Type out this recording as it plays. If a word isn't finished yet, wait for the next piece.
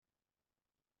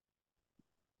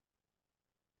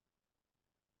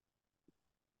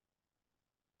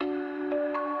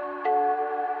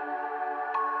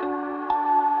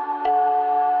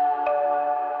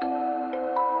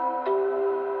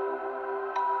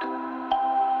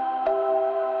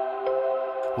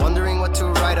wondering what to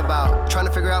write about, trying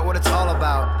to figure out what it's all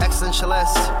about.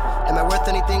 Existentialist, am I worth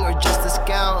anything or just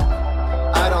discount?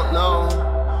 I don't know.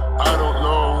 I don't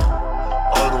know.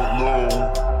 I don't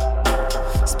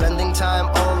know. Spending time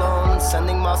all alone,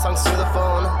 sending my songs to the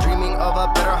phone, dreaming of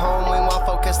a better home, while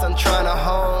focused on trying to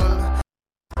hone.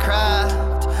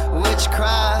 Craft,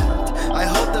 witchcraft, I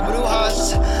hope the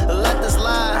brujas let this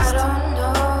last.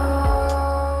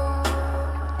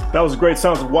 That was great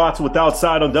sounds of Watts with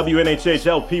Outside on WNHH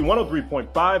LP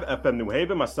 103.5 FM New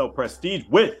Haven. Myself, Prestige,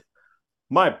 with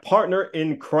my partner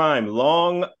in crime,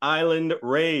 Long Island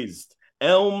raised,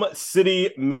 Elm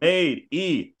City made,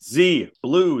 EZ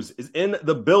Blues is in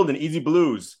the building. EZ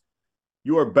Blues,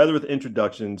 you are better with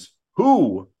introductions.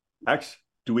 Who actually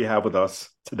do we have with us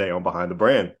today on Behind the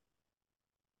Brand?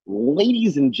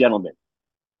 Ladies and gentlemen,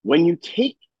 when you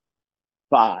take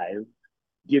 5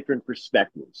 different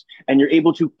perspectives and you're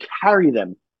able to carry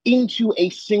them into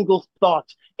a single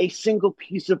thought, a single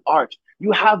piece of art,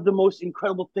 you have the most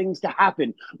incredible things to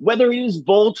happen. Whether it is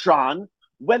Voltron,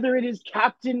 whether it is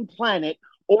Captain Planet,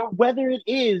 or whether it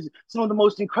is some of the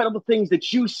most incredible things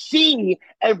that you see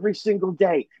every single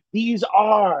day. These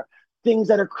are things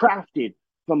that are crafted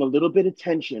from a little bit of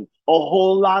tension, a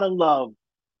whole lot of love,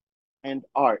 and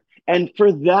art. And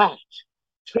for that,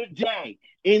 today,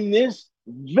 in this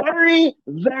very,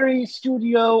 very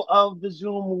studio of the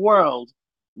Zoom world,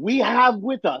 we have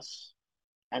with us,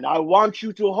 and I want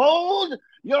you to hold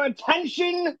your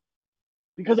attention,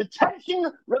 because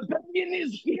Attention Rebellion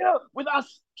is here with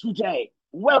us today.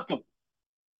 Welcome.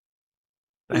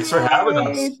 Thanks for having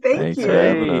us. Thanks for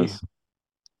having us.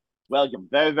 Welcome.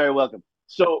 Very, very welcome.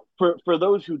 So for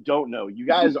those who don't know, you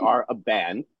guys are a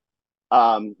band.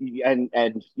 And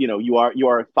you know, you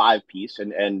are a 5-piece,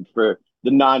 and for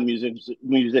the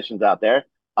musicians out there,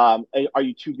 are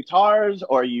you 2 guitars,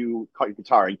 or are you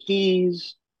guitar and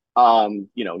keys? You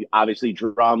know, obviously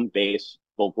drum, bass,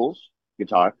 vocals,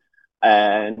 guitar,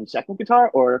 and second guitar,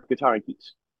 or guitar and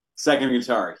keys? Second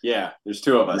guitar, yeah. There's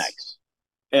 2 of us. Nice.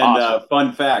 And awesome.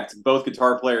 Fun fact, both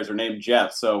guitar players are named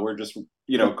Geoff, so we're just,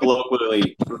 you know,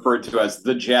 colloquially referred to as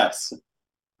the Geoffs.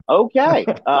 Okay,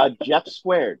 Geoff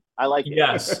squared. I like it.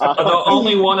 Yes, although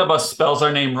only one of us spells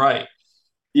our name right.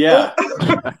 Yeah.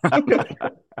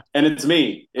 And it's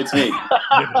me. It's me.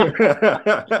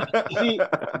 See,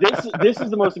 this is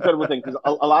the most incredible thing, because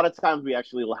a lot of times we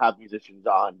actually will have musicians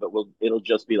on, but it'll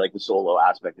just be like the solo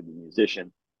aspect of the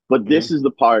musician. But this is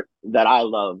the part that I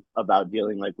love about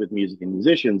dealing like with music and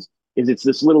musicians, is it's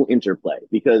this little interplay,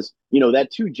 because, you know, that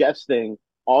 2 Geoffs thing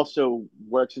also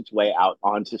works its way out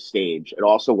onto stage. It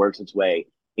also works its way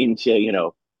into, you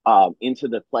know, into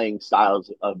the playing styles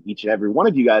of each and every one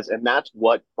of you guys. And that's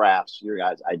what crafts your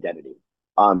guys' identity.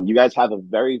 You guys have a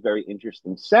very, very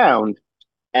interesting sound.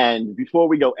 And before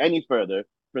we go any further,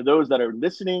 for those that are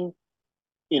listening,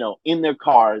 you know, in their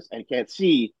cars and can't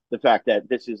see the fact that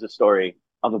this is a story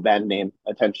of a band named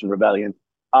Attention Rebellion,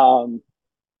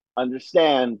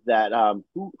 understand that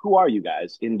who are you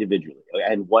guys individually,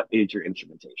 and what is your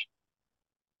instrumentation?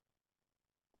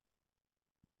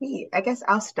 I guess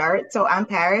I'll start. So I'm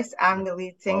Paris. I'm the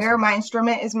lead singer. Awesome. My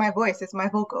instrument is my voice. It's my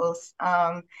vocals.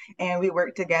 And we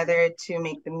work together to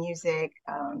make the music.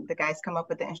 The guys come up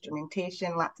with the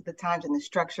instrumentation lots of the times, and the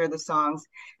structure of the songs,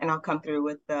 and I'll come through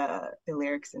with the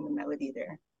lyrics and the melody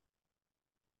there.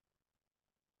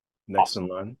 Next in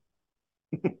line.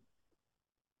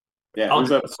 Yeah.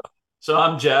 So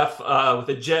I'm Geoff with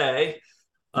a J,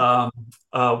 one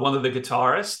of the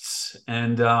guitarists,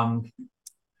 and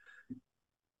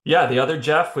yeah, the other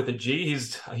Geoff with a G.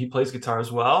 He plays guitar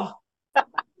as well.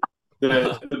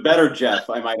 The better Geoff,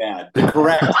 I might add. The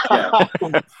correct Geoff.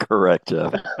 Correct,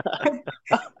 Geoff.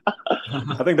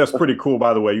 I think that's pretty cool,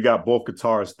 by the way. You got both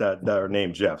guitarists that are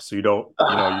named Geoff, so you don't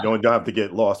have to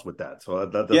get lost with that. So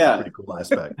that's a pretty cool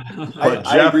aspect. But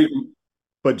I agree.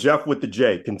 But Geoff with the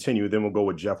J, continue. Then we'll go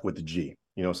with Geoff with the G.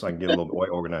 You know, so I can get a little bit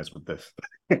organized with this.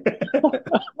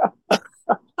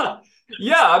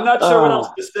 Yeah, I'm not sure what else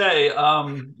to say.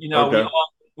 You know, okay.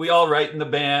 we all write in the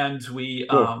band. We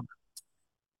all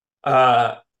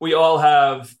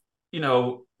have, you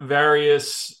know,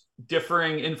 various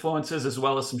differing influences as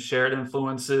well as some shared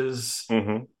influences.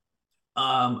 Mm-hmm.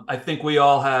 I think we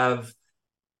all have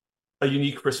a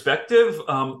unique perspective.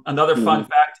 Another fun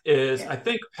fact is, I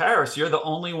think, Paris, you're the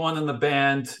only one in the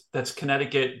band that's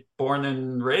Connecticut born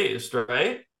and raised,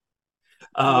 right?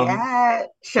 Yeah,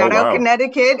 shout out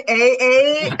Connecticut,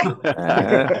 AA.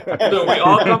 So we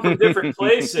all come from different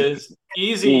places.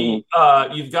 Easy,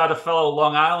 you've got a fellow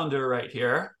Long Islander right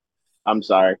here. I'm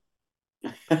sorry.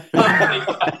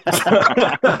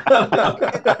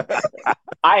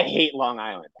 I hate Long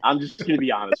Island. I'm just going to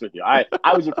be honest with you. I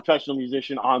was a professional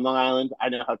musician on Long Island. I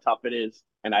know how tough it is,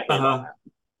 and I hate Long Island.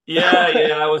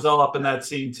 Yeah, I was all up in that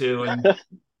scene too, and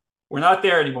we're not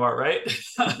there anymore, right?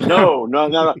 No.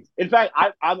 In fact,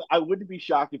 I wouldn't be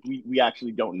shocked if we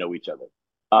actually don't know each other.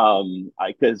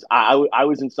 Because I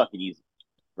was in Suck It Easy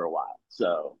for a while,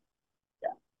 so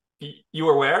yeah. You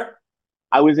were where?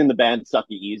 I was in the band Suck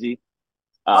It Easy.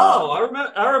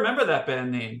 I remember that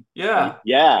band name. Yeah.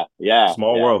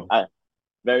 Small world.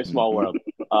 Very small world.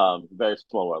 Very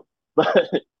small world.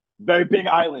 But very big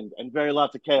island and very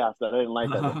lots of chaos that I didn't like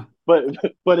that.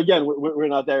 But again, we're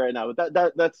not there right now. But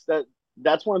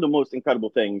that's one of the most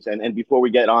incredible things. And before we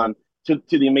get on to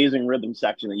the amazing rhythm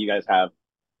section that you guys have,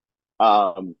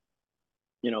 one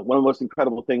of the most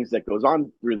incredible things that goes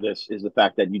on through this is the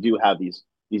fact that you do have these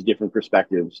different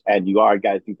perspectives, and you are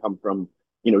guys who come from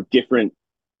different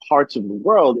parts of the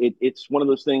world. It's one of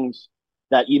those things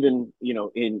that even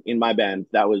in my band,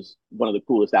 that was one of the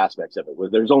coolest aspects of it,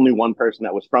 was there's only one person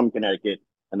that was from Connecticut,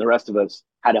 and the rest of us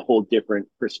had a whole different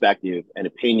perspective and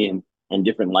opinion and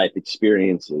different life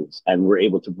experiences, and we're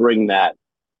able to bring that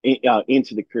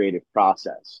into the creative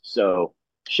process. So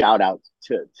shout out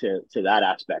to that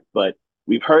aspect. But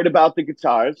we've heard about the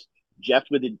guitars, Geoff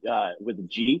with a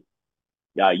G.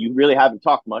 You really haven't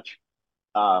talked much.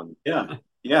 Yeah.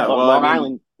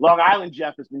 Long Island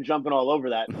Geoff has been jumping all over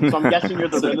that. So I'm guessing you're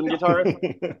the rhythm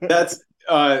guitarist.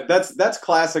 That's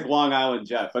classic Long Island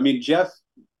Geoff. I mean, Geoff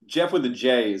with a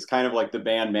J is kind of like the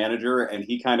band manager, and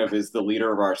he kind of is the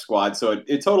leader of our squad. So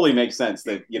it totally makes sense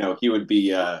that he would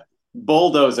be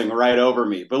bulldozing right over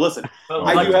me. But listen,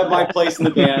 I do have my place in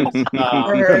the band. Take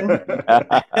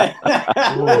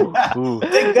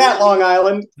that, Long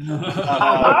Island.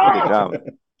 Good job.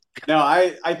 No,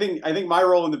 I think my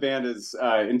role in the band is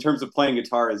in terms of playing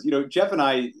guitars. Geoff and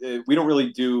I, we don't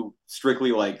really do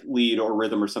strictly like lead or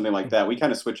rhythm or something like that. We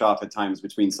kind of switch off at times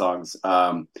between songs.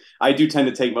 I do tend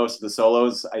to take most of the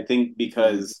solos, I think,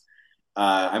 because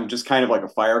I'm just kind of like a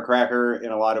firecracker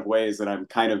in a lot of ways, and I'm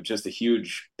kind of just a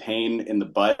huge pain in the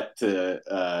butt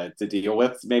to deal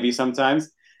with maybe sometimes.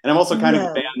 And I'm also kind of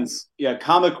the band's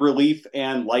comic relief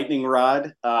and lightning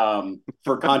rod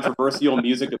for controversial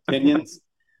music opinions.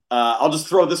 I'll just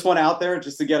throw this one out there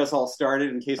just to get us all started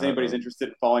in case anybody's interested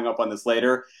in following up on this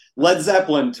later. Led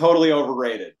Zeppelin, totally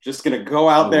overrated. Just going to go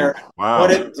out there,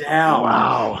 put it down.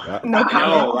 Wow. No, I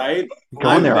know, right?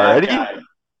 Going there already?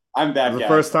 I'm that guy. The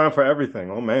first time for everything.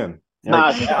 Oh, man.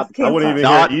 I wouldn't even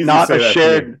hear Easy say that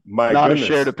to me. Not a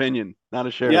shared opinion. Not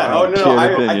a shared opinion. opinion. Oh,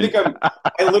 no. I think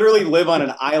I literally live on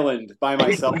an island by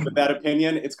myself with that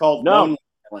opinion. It's called Lonely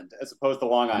Island as opposed to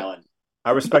Long Island.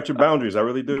 I respect your boundaries. I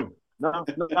really do. No,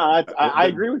 I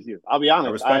agree with you. I'll be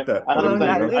honest. I respect that. I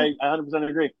 100%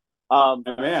 agree.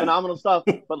 Phenomenal stuff,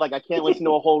 but like I can't listen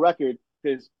to a whole record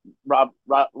because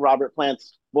Robert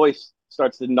Plant's voice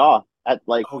starts to gnaw at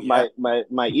like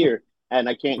my ear, and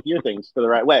I can't hear things for the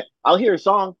right way. I'll hear a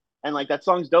song and like that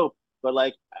song's dope, but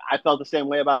like I felt the same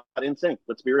way about NSYNC.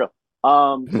 Let's be real.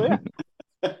 So yeah,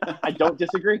 I don't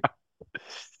disagree.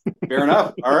 Fair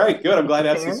enough. All right, good. I'm glad to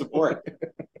have some support.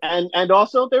 And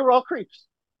also they were all creeps.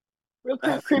 Real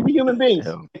creepy human beings.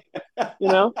 I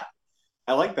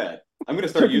like that. I'm going to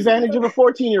start using advantage of a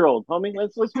 14-year-old, homie.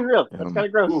 Let's be real. That's kind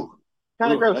of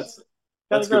gross.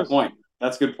 That's a good point.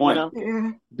 That's a good point.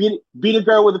 Beat a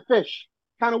girl with a fish.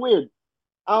 Kind of weird.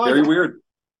 Very weird.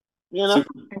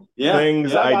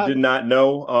 Things I did not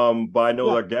know, but I know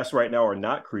our guests right now are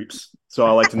not creeps, so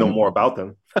I like to know more about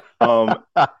them.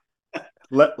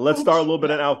 Let's start a little bit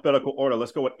in alphabetical order.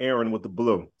 Let's go with Aaron with the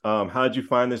Blue. How did you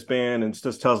find this band? And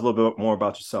just tell us a little bit more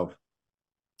about yourself.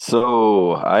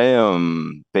 So I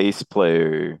am bass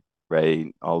player,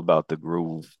 right? All about the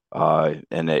groove.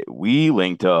 We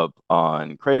linked up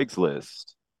on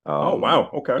Craigslist. Oh, wow.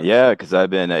 Okay. Yeah, because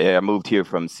I moved here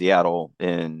from Seattle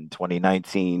in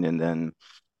 2019. And then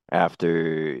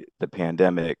after the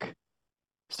pandemic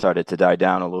started to die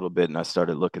down a little bit, and I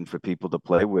started looking for people to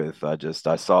play with. I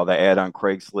saw the ad on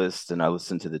Craigslist, and I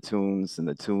listened to the tunes,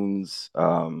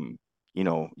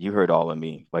 you heard all of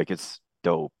me. Like, it's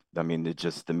dope. I mean,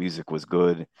 the music was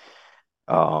good.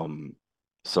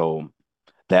 So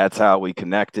that's how we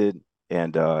connected.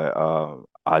 And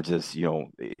I just,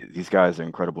 these guys are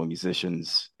incredible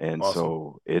musicians. And awesome.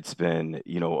 So it's been,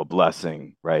 a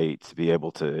blessing, right? To be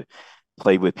able to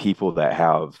play with people that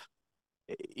have,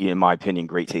 in my opinion,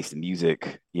 great taste in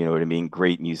music, you know what I mean?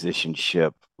 Great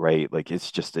musicianship, right? Like, it's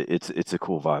just, it's a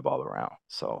cool vibe all around.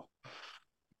 So.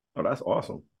 Oh, that's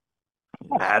awesome.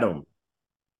 Adam,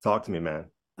 talk to me, man.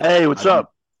 Hey, what's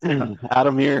up?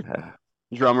 Adam here,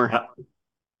 drummer.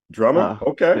 Drummer?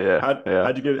 Okay. Yeah.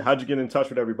 How'd you get in touch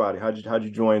with everybody? How'd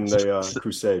you join the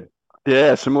crusade?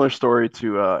 Yeah, similar story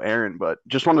to Aaron, but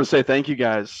just wanted to say thank you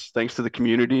guys. Thanks to the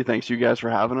community. Thanks you guys for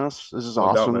having us. This is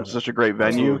awesome. Man. Such a great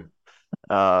venue.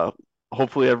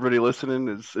 Hopefully everybody listening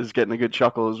is getting a good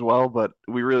chuckle as well, but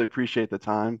we really appreciate the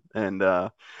time. And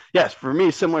yes, for me,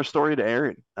 similar story to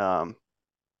Aaron.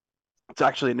 It's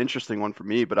actually an interesting one for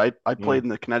me, but I played in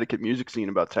the Connecticut music scene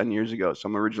about 10 years ago. So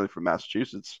I'm originally from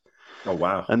Massachusetts. Oh,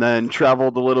 wow. And then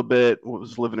traveled a little bit,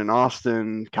 was living in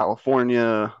Austin,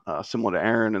 California, similar to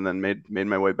Aaron, and then made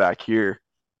my way back here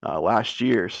last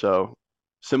year. So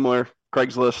similar,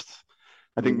 Craigslist.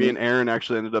 I think me and Aaron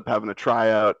actually ended up having a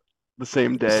tryout the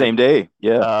same day. Same day,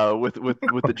 yeah. With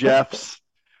the Geoffs.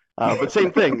 But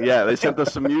same thing, yeah. They sent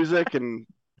us some music, and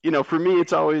for me,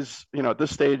 it's always, at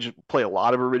this stage, play a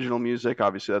lot of original music.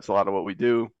 Obviously, that's a lot of what we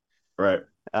do. Right.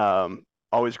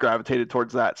 Always gravitated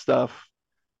towards that stuff.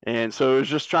 And so it was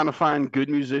just trying to find good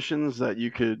musicians that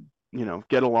you could,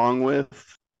 get along with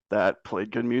that played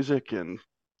good music. And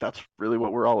that's really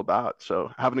what we're all about.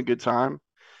 So having a good time.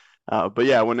 But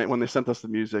yeah, when they sent us the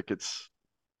music, it's,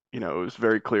 it was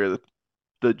very clear that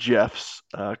the Geoffs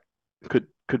could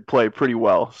play pretty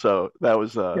well. So that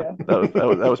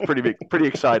was pretty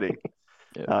exciting.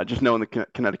 Yeah. Just knowing the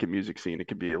Connecticut music scene, it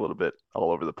could be a little bit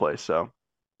all over the place. So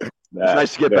it's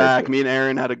nice to get back. Cool. Me and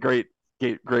Aaron had a great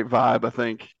vibe, I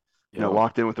think.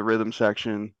 Locked in with the rhythm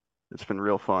section. It's been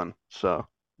real fun. So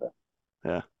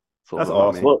yeah. That's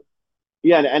awesome. Well,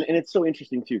 yeah, and it's so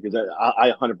interesting too, because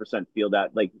I 100% feel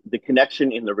that like the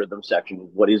connection in the rhythm section is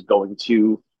what is going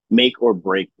to make or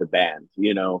break the band.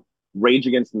 Rage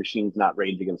Against the Machine is not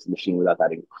Rage Against the Machine without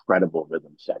that incredible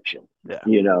rhythm section. Yeah.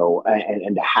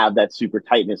 And to have that super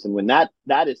tightness, and when that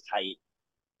is tight,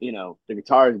 the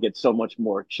guitars get so much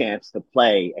more chance to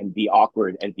play and be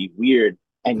awkward and be weird.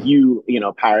 And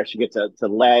Paris, you get to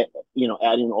let,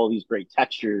 add in all these great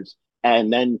textures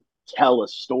and then tell a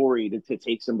story to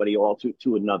take somebody all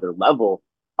to another level.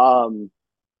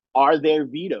 Are there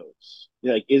vetoes?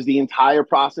 Like, is the entire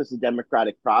process a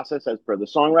democratic process as per the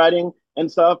songwriting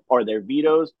and stuff? Are there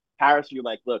vetoes? Paris, you're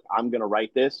like, look, I'm going to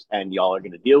write this and y'all are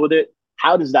going to deal with it.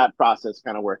 How does that process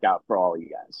kind of work out for all of you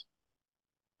guys?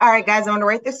 All right, guys, I'm going to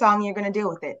write this song. You're going to deal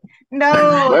with it.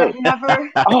 No, never.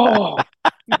 Oh,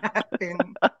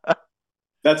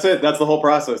 that's it. That's the whole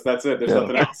process. That's it. There's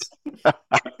nothing else.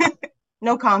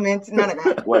 No comments. None of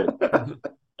that. Wait.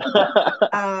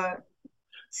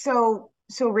 So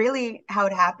really how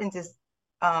it happens is,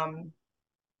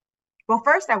 well,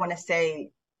 first I want to say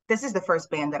this is the first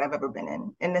band that I've ever been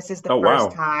in. And this is the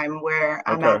first time where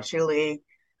I'm actually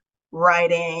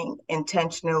writing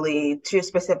intentionally to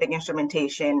specific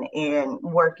instrumentation and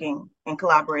working and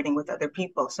collaborating with other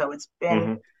people. So it's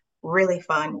been really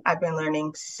fun. I've been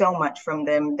learning so much from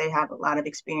them. They have a lot of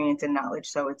experience and knowledge.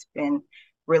 So it's been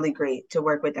really great to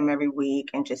work with them every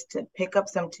week and just to pick up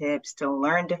some tips, to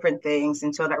learn different things.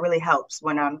 And so that really helps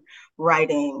when I'm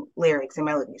writing lyrics and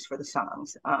melodies for the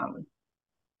songs.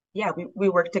 We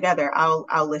work together.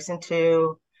 I'll listen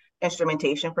to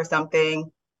instrumentation for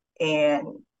something, and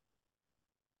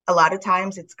a lot of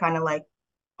times it's kind of like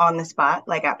on the spot,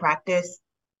 like at practice,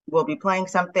 we'll be playing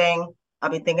something, I'll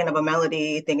be thinking of a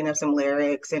melody, thinking of some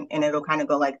lyrics, and it'll kind of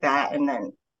go like that. And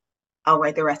then I'll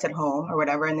write the rest at home or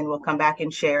whatever, and then we'll come back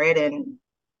and share it. And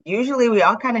usually we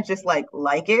all kind of just like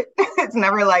it. It's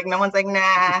never like, no one's like,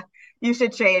 nah, you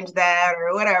should change that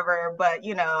or whatever. But,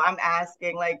 I'm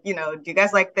asking like, do you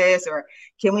guys like this? Or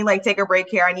can we like take a break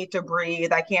here? I need to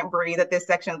breathe. I can't breathe at this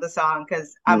section of the song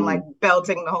because I'm like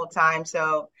belting the whole time.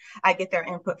 So I get their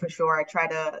input for sure. I try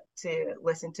to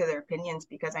listen to their opinions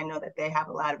because I know that they have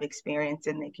a lot of experience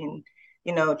and they can,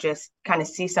 just kind of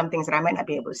see some things that I might not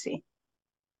be able to see.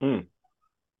 And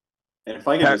if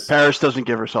I can Paris doesn't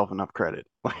give herself enough credit.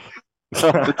 So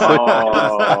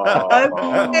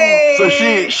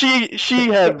she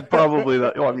had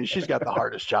probably she's got the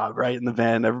hardest job, right, in the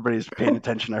band. Everybody's paying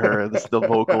attention to her, the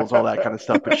vocals, all that kind of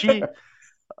stuff. But she,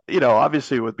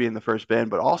 obviously with being the first band,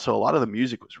 but also a lot of the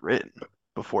music was written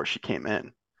before she came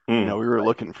in. We were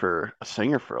looking for a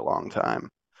singer for a long time,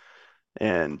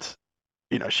 and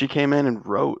she came in and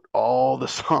wrote all the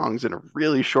songs in a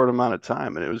really short amount of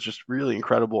time, and it was just really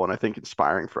incredible and I think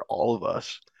inspiring for all of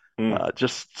us.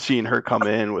 Just seeing her come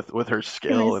in with her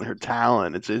skill and her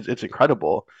talent, it's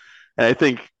incredible. And I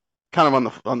think kind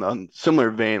of on the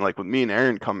similar vein, like with me and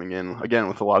Aaron coming in again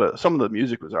with some of the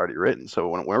music was already written. So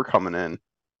when we're coming in,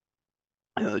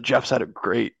 the Geoff's had a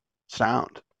great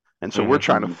sound, and so we're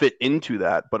trying to fit into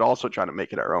that, but also trying to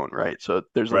make it our own, right? So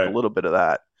there's like a little bit of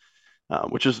that,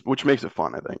 which makes it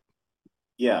fun, I think.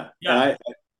 Yeah. And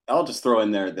I'll just throw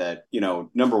in there that,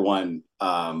 number one,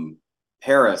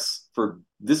 Paris, for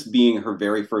this being her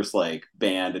very first like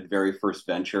band and very first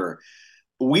venture,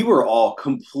 we were all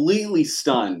completely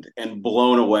stunned and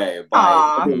blown away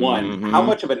by number one, how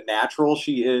much of a natural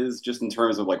she is, just in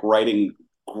terms of like writing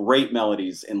great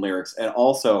melodies and lyrics, and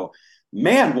also,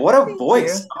 man, what a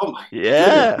voice! Oh my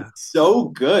goodness, so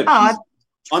good. She's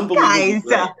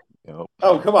unbelievable.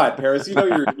 Oh, come on, Paris.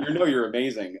 You're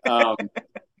amazing.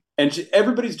 And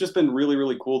everybody's just been really,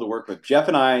 really cool to work with. Geoff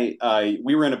and I,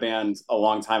 we were in a band a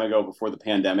long time ago before the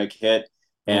pandemic hit,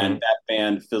 and that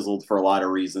band fizzled for a lot of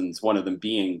reasons, one of them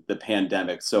being the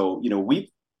pandemic. So,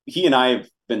 he and I have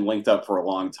been linked up for a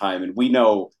long time, and we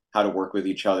know how to work with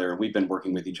each other. We've been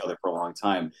working with each other for a long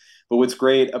time. But what's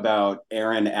great about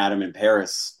Aaron, Adam, and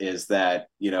Paris is that,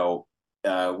 we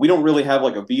don't really have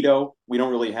like a veto. We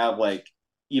don't really have like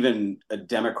even a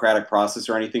democratic process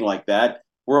or anything like that.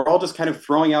 We're all just kind of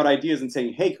throwing out ideas and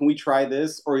saying, hey, can we try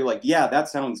this? Or you're like, yeah, that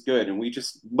sounds good. And we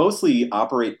just mostly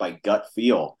operate by gut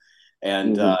feel.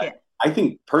 And I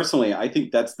think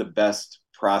that's the best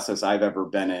process I've ever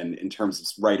been in terms of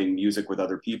writing music with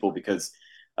other people, because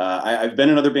I've been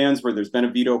in other bands where there's been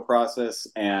a veto process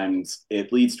and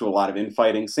it leads to a lot of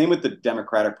infighting. Same with the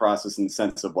democratic process, in the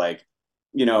sense of like,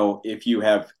 if you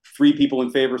have 3 people in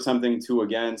favor of something, 2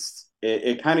 against,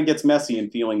 it kind of gets messy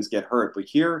and feelings get hurt. But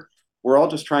here, we're all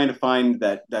just trying to find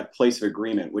that place of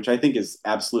agreement, which I think is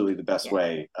absolutely the best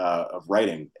way of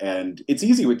writing. And it's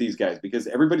easy with these guys because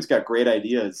everybody's got great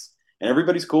ideas and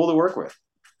everybody's cool to work with.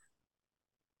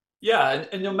 Yeah,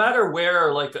 and no matter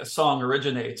where like a song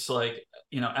originates, like,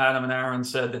 Adam and Aaron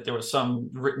said that there was some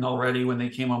written already when they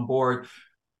came on board.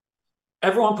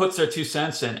 Everyone puts their 2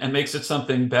 cents in and makes it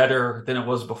something better than it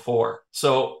was before.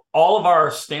 So all of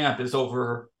our stamp is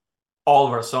over all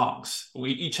of our songs. We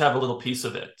each have a little piece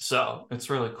of it. So it's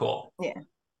really cool. Yeah.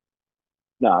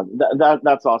 No,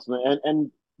 that's awesome.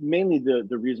 And mainly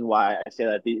the reason why I say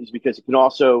that is because it can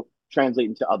also translate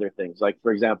into other things. Like,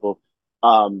 for example,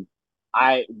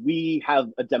 we have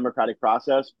a democratic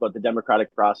process, but the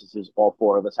democratic process is all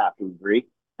 4 of us have to agree,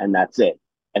 and that's it.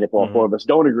 And if all 4 of us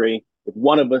don't agree, if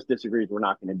one of us disagrees, we're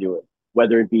not going to do it.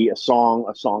 Whether it be a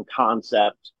song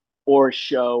concept, or a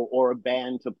show, or a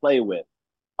band to play with,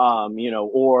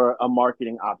 or a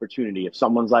marketing opportunity. If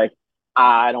someone's like,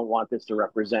 I don't want this to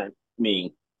represent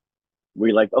me,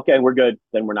 we're like, okay, we're good.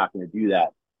 Then we're not going to do that.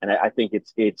 And I think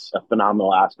it's a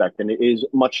phenomenal aspect, and it is a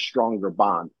much stronger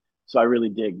bond. So I really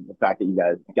dig the fact that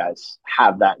you guys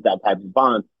have that type of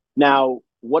bond. Now,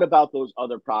 what about those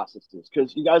other processes?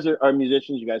 Because you guys are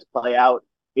musicians, you guys play out.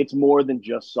 It's more than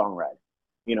just songwriting.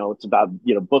 It's about,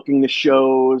 booking the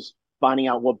shows, finding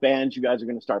out what bands you guys are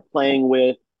going to start playing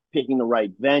with, picking the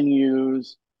right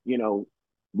venues.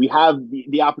 We have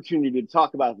the opportunity to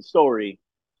talk about the story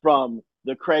from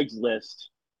the Craigslist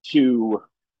to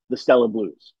the Stellar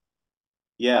Blues.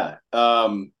 Yeah.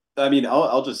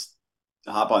 I'll just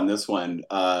hop on this one.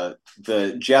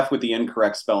 The Geoff with the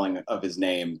incorrect spelling of his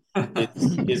name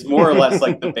is more or less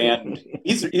like the band.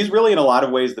 He's really in a lot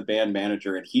of ways the band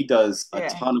manager, and he does a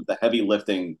ton of the heavy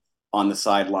lifting on the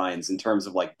sidelines in terms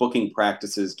of like booking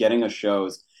practices, getting us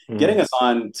shows, getting us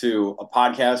on to a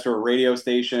podcast or a radio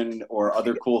station or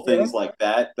other cool things like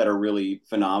that are really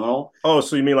phenomenal. Oh,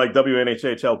 so you mean like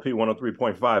WNHHLP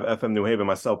 103.5 FM New Haven,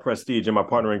 myself, Prestige, and my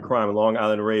partner in crime, Long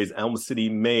Island Rays, Elm City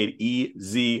made,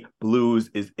 EZ BlueZ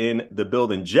is in the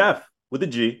building. Geoff with a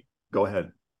G, go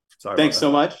ahead. Sorry. Thanks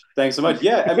so much.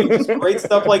 Yeah, just great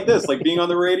stuff like this, like being on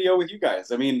the radio with you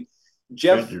guys.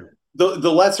 Geoff,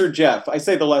 the lesser Geoff. I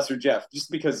say the lesser Geoff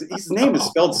just because his name is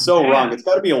spelled so wrong. It's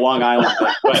got to be a Long Island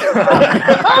thing.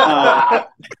 But,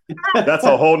 that's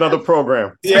a whole nother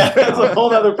program. Yeah, that's a whole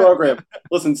nother program.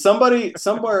 Listen, somebody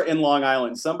somewhere in Long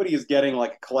Island, somebody is getting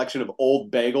like a collection of old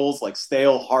bagels, like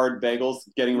stale, hard bagels,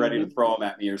 getting ready to throw them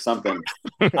at me or something.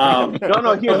 No.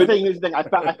 Here's the thing. I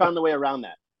found the way around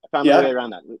that.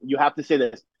 You have to say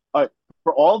this. All right,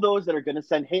 for all those that are going to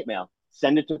send hate mail,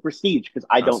 send it to Prestige because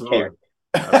I don't care.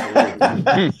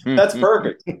 That's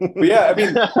perfect. But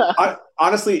yeah,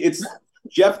 honestly, it's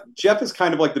Geoff is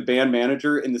kind of like the band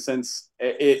manager in the sense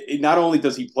it not only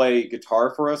does he play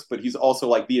guitar for us, but he's also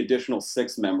like the additional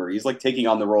 6th member. He's like taking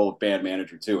on the role of band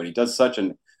manager too, and he does such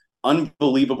an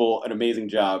unbelievable and amazing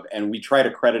job, and we try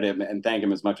to credit him and thank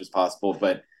him as much as possible,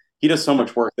 but he does so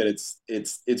much work that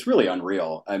it's really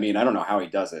unreal. I don't know how he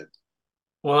does it.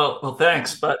 Well,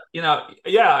 thanks. But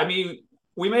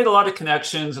we made a lot of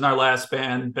connections in our last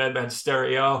band, Bad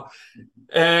Stereo,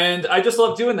 and I just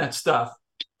love doing that stuff.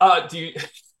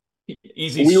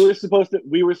 Easy. We were supposed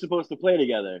to play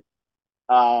together.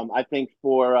 I think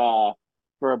for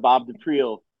a Bob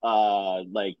DePriel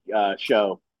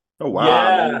show. Oh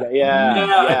wow.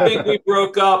 I think we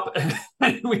broke up.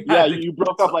 You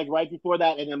broke up like right before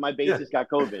that, and then my bassist got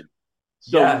COVID.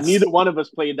 So neither one of us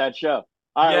played that show.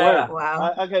 All right,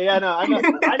 wow. Okay, no, I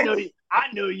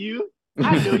know you.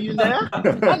 I know you now.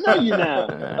 I know you now.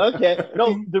 Okay.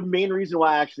 No, the main reason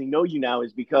why I actually know you now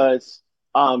is because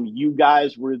you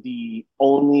guys were the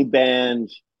only band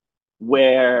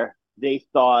where they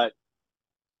thought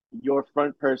your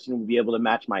front person would be able to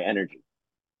match my energy.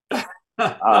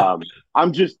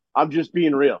 I'm just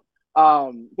being real.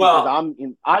 Because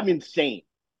I'm insane.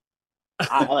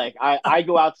 I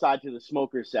go outside to the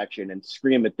smokers section and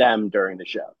scream at them during the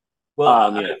show.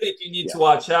 Well, I think you need to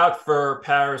watch out for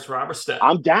Paris Robberstad.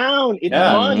 I'm down. It's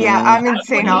fun. Yeah, I'm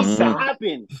insane also. I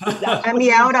mean,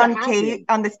 out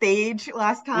on the stage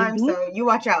last time, so you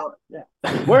watch out.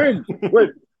 Yeah. Word.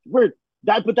 But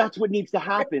that's what needs to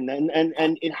happen,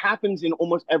 and it happens in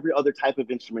almost every other type of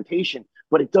instrumentation,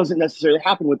 but it doesn't necessarily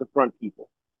happen with the front people.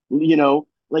 You know,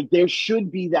 like there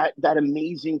should be that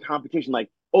amazing competition.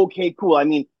 Like, okay, cool. I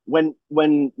mean, when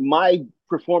my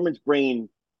performance brain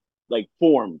like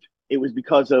formed, it was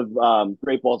because of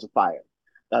Great Balls of Fire,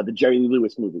 the Jerry Lee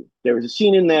Lewis movie. There was a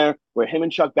scene in there where him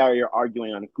and Chuck Berry are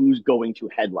arguing on who's going to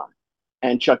headline,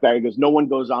 and Chuck Berry goes, "No one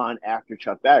goes on after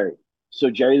Chuck Berry." So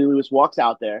Jerry Lee Lewis walks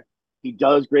out there. He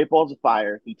does Great Balls of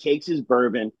Fire. He takes his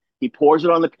bourbon. He pours it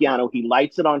on the piano. He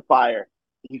lights it on fire.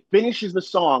 He finishes the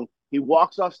song. He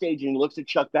walks off stage and he looks at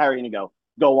Chuck Berry and he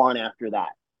go on after that.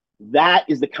 That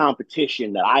is the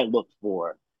competition that I look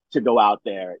for to go out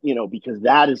there, you know, because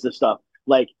that is the stuff.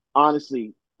 Like,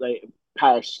 honestly, like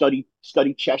Paris, study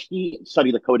Chesky and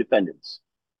study the Co-Defendants.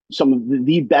 Some of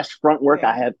the best front work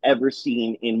I have ever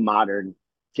seen in modern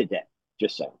today.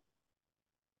 Just saying.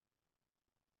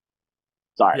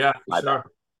 Sorry. Yeah, sure.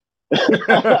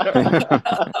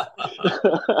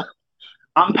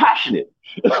 I'm passionate.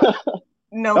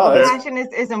 Passion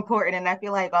is important, and I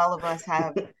feel like all of us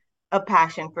have a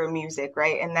passion for music,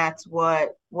 right? And that's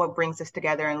what brings us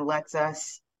together and lets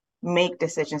us make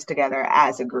decisions together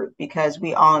as a group, because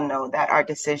we all know that our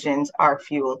decisions are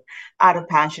fueled out of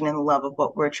passion and love of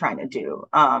what we're trying to do.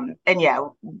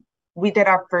 We did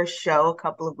our first show a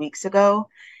couple of weeks ago.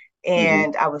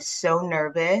 And I was so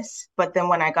nervous. But then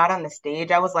when I got on the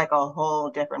stage, I was like a whole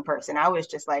different person. I was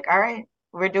just like, all right,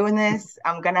 we're doing this.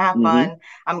 I'm going to have fun.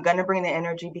 I'm going to bring the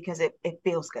energy because it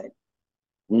feels good.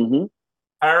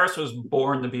 Paris was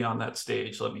born to be on that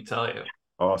stage, let me tell you.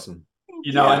 Awesome.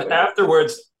 You know, and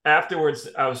afterwards,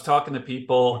 I was talking to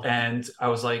people and I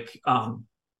was like,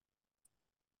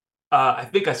 I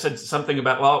think I said something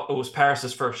about, well, it was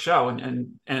Paris's first show.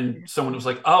 And someone was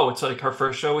like, oh, it's like her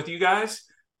first show with you guys?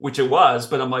 Which it was,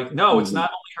 but I'm like, no, it's not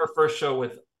only her first show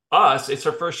with us, it's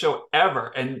her first show ever,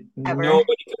 and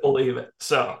nobody can believe it.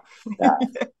 So,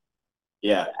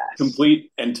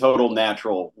 complete and total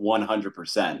natural,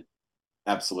 100%.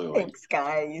 Absolutely. Thanks,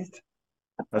 guys.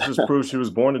 That just proves she was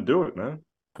born to do it, man.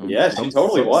 Yes, she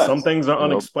totally was. Some things are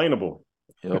unexplainable.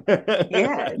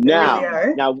 Yeah.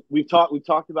 Now we've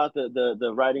talked about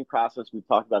the writing process. We've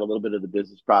talked about a little bit of the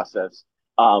business process.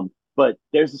 But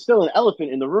there's still an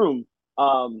elephant in the room.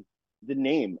 The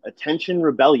name Attention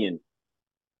Rebellion.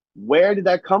 Where did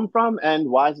that come from, and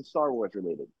why is it Star Wars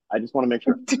related? I just want to make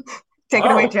sure. Take it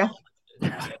away, Geoff.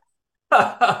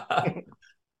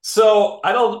 So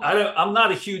I'm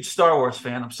not a huge Star Wars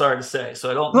fan. I'm sorry to say.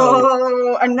 So I don't know.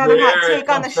 Oh, another hot take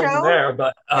on the show. There,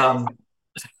 but I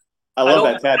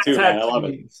love that tattoo, man. I love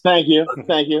it. Thank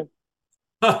you.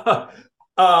 I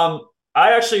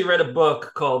actually read a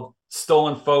book called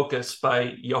Stolen Focus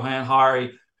by Johann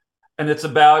Hari. And it's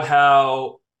about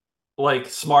how like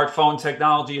smartphone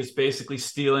technology is basically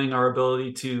stealing our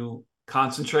ability to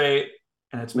concentrate,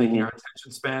 and it's making our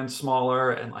attention span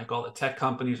smaller, and like all the tech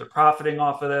companies are profiting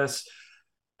off of this.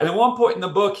 And at one point in the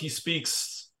book, he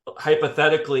speaks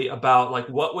hypothetically about like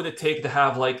what would it take to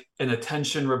have like an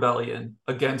attention rebellion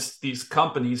against these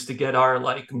companies to get our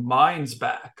like minds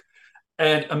back.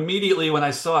 And immediately when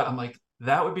I saw it, I'm like,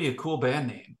 that would be a cool band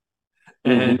name.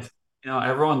 And you know,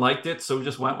 everyone liked it, so we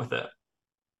just went with it.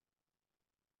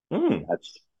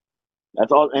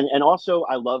 That's all. And also,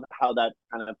 I love how that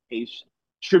kind of pays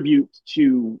tribute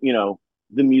to, you know,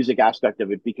 the music aspect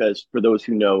of it, because for those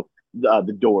who know,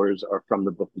 the Doors are from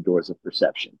the book The Doors of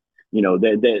Perception. You know,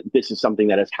 this is something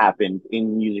that has happened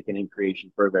in music and in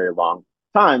creation for a very long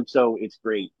time. So it's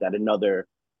great that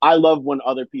I love when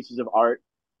other pieces of art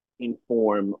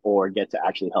inform or get to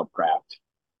actually help craft,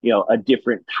 you know, a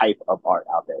different type of art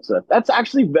out there. So that's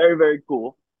actually very, very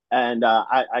cool. And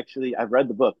I've read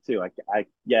the book too.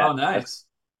 Oh, nice.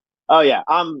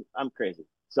 I'm crazy,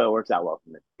 so it works out well for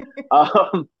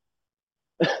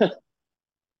me.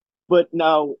 But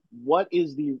now, what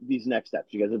is these next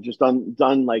steps? You guys have just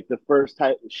done like the first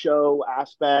type show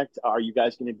aspect. Are you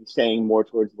guys going to be staying more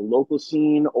towards the local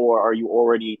scene, or are you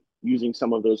already using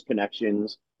some of those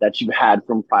connections that you've had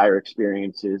from prior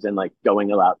experiences and like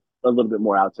going a little bit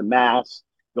more out to Mass,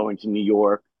 going to New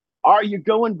York? Are you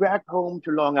going back home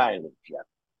to Long Island, Geoff?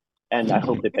 And I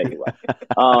hope they pay you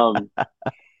well.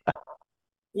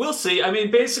 We'll see. I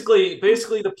mean, basically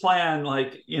the plan,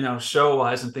 like, show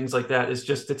wise and things like that, is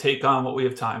just to take on what we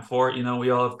have time for. We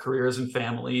all have careers and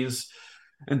families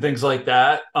and things like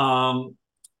that.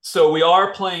 So we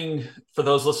are playing, for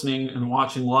those listening and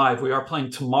watching live, we are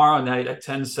playing tomorrow night at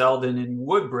 10 Selden in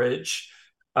Woodbridge.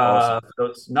 Awesome. So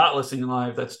it's not listening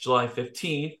live, that's July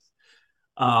 15th.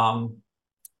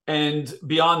 And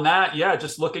beyond that, yeah,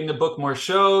 just looking to book more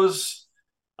shows.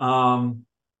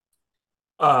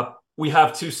 We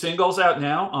have 2 singles out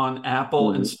now on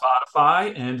Apple and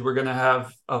Spotify, and we're going to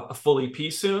have a full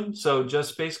EP soon. So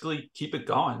just basically keep it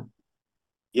going.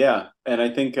 Yeah. And I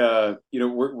think,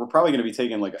 we're probably going to be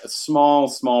taking like a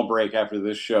small break after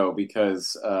this show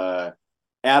because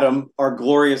Adam, our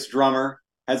glorious drummer,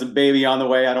 has a baby on the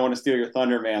way. I don't want to steal your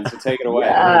thunder, man. So take it away.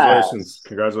 Yes.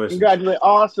 Congratulations.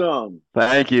 Awesome.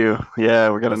 Thank you.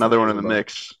 Yeah, we got another one in the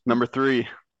mix. Number 3.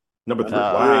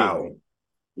 Wow.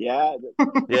 Yeah.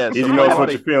 Yeah. Easy knows what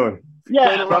you're feeling.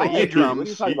 Yeah. A lot of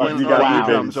E-drums. You got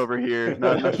E-drums over here.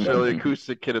 Not necessarily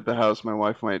acoustic kit at the house. My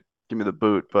wife might give me the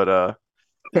boot, but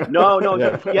No.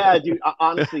 Yeah, dude.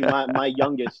 Honestly, my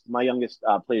youngest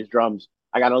plays drums.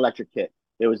 I got an electric kit.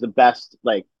 It was the best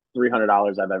like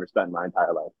 $300 I've ever spent in my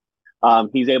entire life.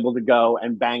 He's able to go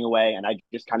and bang away, and I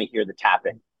just kind of hear the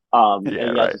tapping. And he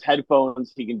has his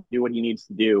headphones. He can do what he needs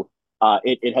to do.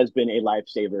 It has been a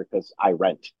lifesaver because I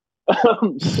rent.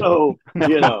 So I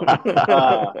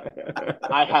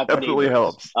have definitely neighbors.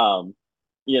 helps.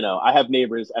 I have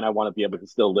neighbors, and I want to be able to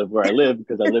still live where I live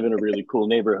because I live in a really cool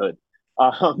neighborhood.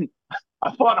 I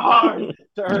fought hard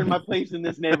to earn my place in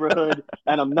this neighborhood,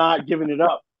 and I'm not giving it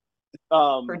up.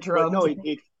 For drums. No,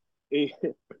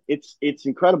 it's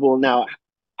incredible. Now,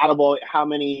 out of all, how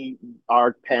many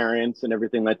are parents and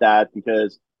everything like that?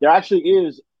 Because there actually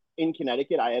is in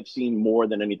Connecticut, I have seen more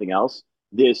than anything else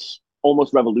this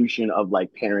almost revolution of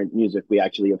like parent music. We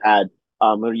actually have had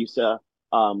Marisa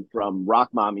from Rock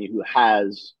Mommy, who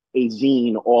has a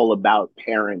zine all about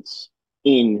parents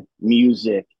in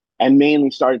music, and mainly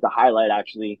started to highlight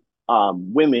actually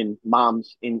women,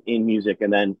 moms in music,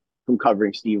 and then from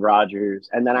covering Steve Rogers,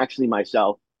 and then actually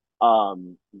myself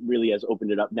really has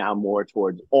opened it up now more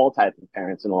towards all types of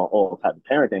parents and all types of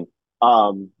parenting.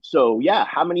 So yeah,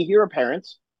 how many here are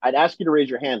parents? I'd ask you to raise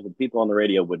your hands, but people on the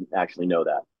radio wouldn't actually know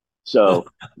that. So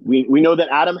we know that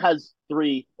Adam has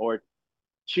 3 or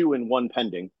 2 and 1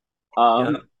 pending.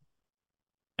 Aaron?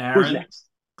 Who's next?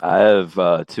 I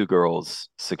have 2 girls,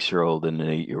 6-year-old and an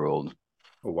 8-year-old.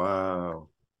 Wow.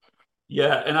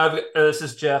 Yeah, and this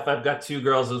is Geoff. I've got 2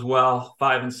 girls as well,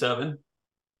 5 and 7.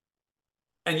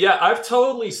 And yeah, I've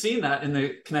totally seen that in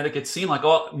the Connecticut scene. Like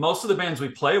most of the bands we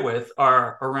play with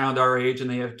are around our age and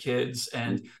they have kids.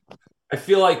 And I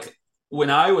feel like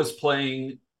when I was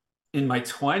playing in my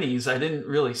 20s, I didn't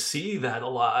really see that a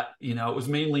lot. It was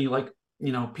mainly like,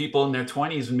 people in their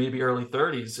 20s and maybe early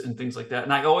 30s and things like that.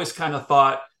 And I always kind of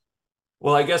thought,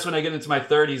 well, I guess when I get into my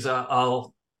 30s,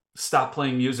 I'll stop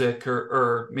playing music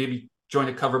or maybe join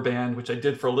a cover band, which I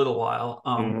did for a little while.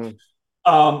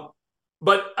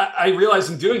 But I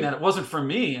realized in doing that, it wasn't for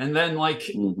me. And then I'm like,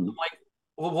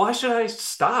 well, why should I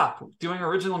stop doing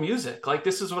original music? Like,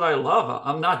 this is what I love.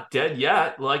 I'm not dead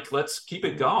yet. Like, let's keep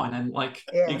it going. And like,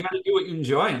 you got to do what you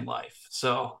enjoy in life.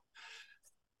 So,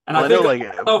 and I think, I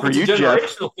don't know if it's a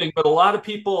generational thing, but a lot of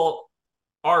people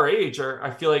our age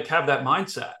I feel like have that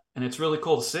mindset, and it's really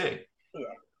cool to see.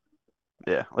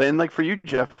 Yeah. And like for you,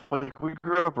 Geoff, like we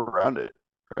grew up around it,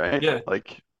 right? Yeah.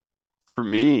 Like for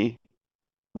me,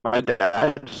 my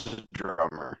dad's a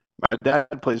drummer. My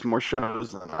dad plays more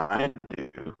shows than I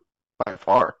do by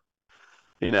far.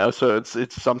 So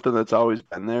it's something that's always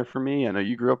been there for me. I know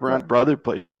you grew up around. Brother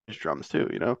plays drums too,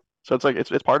 So it's like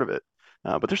it's part of it.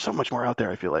 But there's so much more out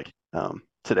there, I feel like,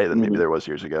 today than maybe there was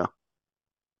years ago.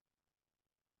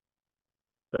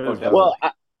 Well,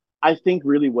 I think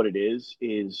really what it is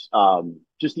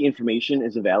just the information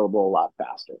is available a lot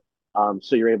faster.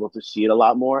 So you're able to see it a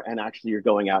lot more, and actually you're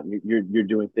going out and you're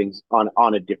doing things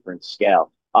on a different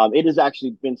scale. It has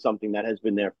actually been something that has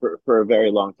been there for a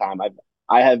very long time.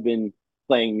 I have been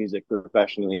playing music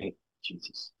professionally,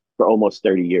 for almost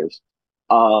 30 years.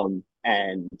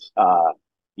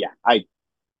 Yeah, I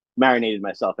marinated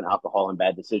myself in alcohol and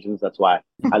bad decisions. That's why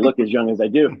I look as young as I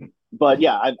do. but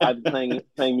yeah, I've been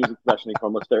playing music professionally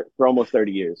for almost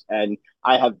 30 years, and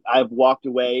I've walked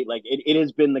away. Like it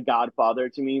has been the godfather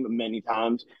to me many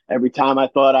times. Every time I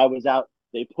thought I was out,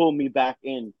 they pulled me back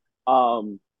in.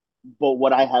 But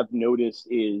what I have noticed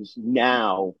is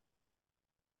now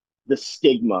the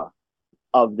stigma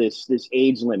of this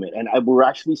age limit, and we're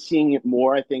actually seeing it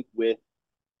more, I think, with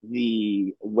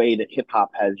the way that hip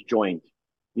hop has joined,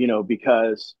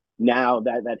 because now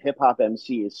that hip hop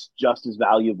MC is just as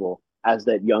valuable as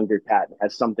that younger cat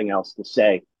has something else to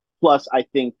say. Plus, I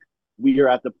think we are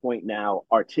at the point now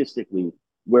artistically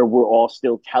where we're all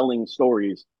still telling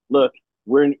stories. Look,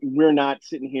 we're not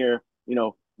sitting here,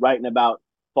 writing about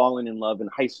falling in love in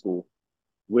high school.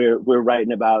 We're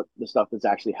writing about the stuff that's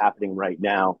actually happening right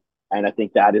now. And I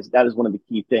think that is one of the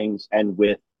key things. And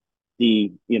with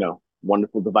the,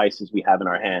 wonderful devices we have in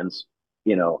our hands,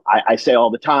 I say all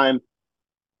the time,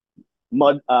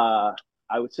 I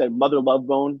would say Mother Love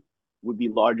Bone would be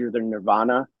larger than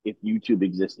Nirvana if YouTube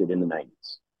existed in the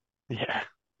 90s.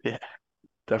 Yeah,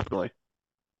 definitely.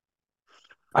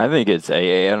 I think it's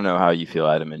I don't know how you feel,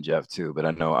 Adam and Geoff too, but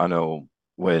I know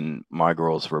when my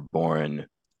girls were born,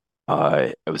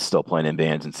 I was still playing in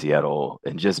bands in Seattle,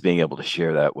 and just being able to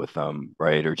share that with them,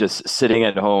 right? Or just sitting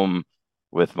at home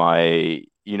with my,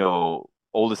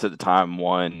 oldest at the time,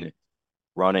 one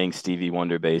running Stevie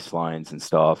Wonder bass lines and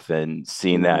stuff, and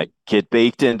seeing that get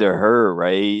baked into her,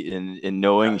 right? And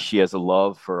knowing she has a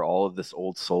love for all of this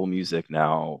old soul music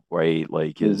now, right?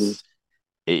 Like is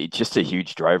just a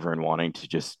huge driver in wanting to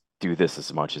just do this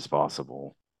as much as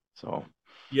possible. So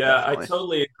yeah, definitely. I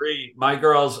totally agree. My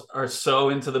girls are so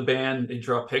into the band. They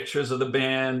draw pictures of the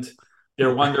band.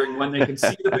 They're wondering when they can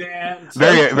see the band.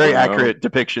 Very, very accurate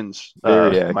depictions.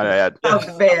 Very accurate. Might I add?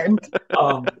 Of band.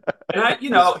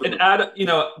 And Adam,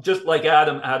 just like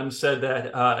Adam said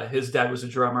that his dad was a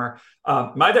drummer.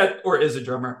 My dad, or is a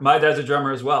drummer. My dad's a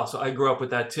drummer as well. So I grew up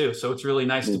with that too. So it's really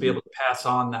nice to be able to pass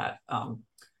on that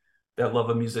that love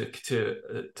of music to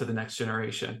the next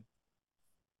generation.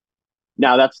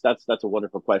 Now that's a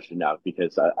wonderful question now,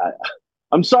 because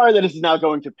I'm sorry that this is now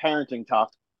going to parenting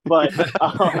talk, but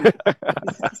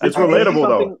it's relatable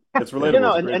though. It's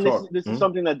relatable. And this is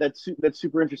something that's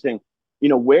super interesting.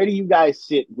 Where do you guys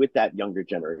sit with that younger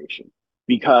generation?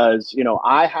 Because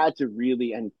I had to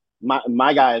really, and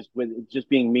my guys, with just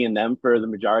being me and them for the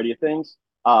majority of things.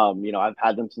 I've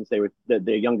had them since they were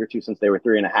the younger two since they were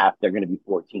 3.5. They're going to be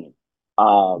 14.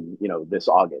 This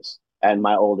August. And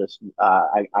my oldest,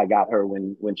 I got her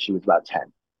when she was about 10.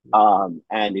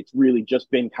 And it's really just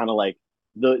been kind of like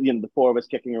the four of us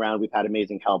kicking around. We've had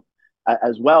amazing help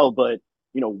as well, but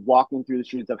walking through the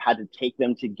streets, I've had to take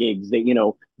them to gigs.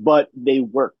 But they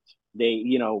worked. They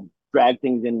drag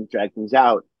things in, drag things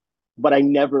out. But I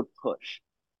never push.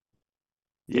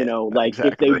 Exactly.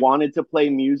 If they wanted to play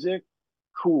music,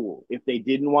 cool. If they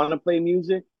didn't want to play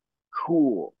music,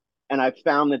 cool. And I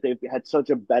found that they've had such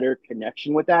a better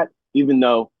connection with that, even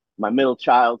though my middle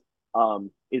child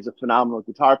is a phenomenal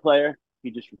guitar player.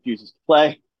 He just refuses to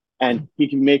play. And he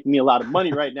can make me a lot of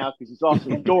money right now because he's also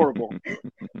adorable.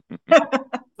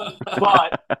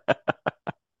 But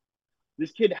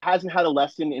this kid hasn't had a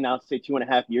lesson in, I'll say,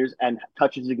 2.5 years, and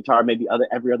touches the guitar maybe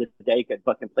every other day,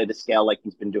 but can play the scale like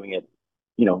he's been doing it,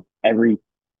 every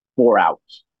 4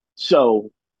 hours.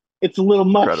 So it's a little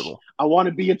much. Incredible. I want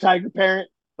to be a tiger parent,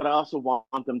 but I also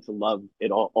want them to love it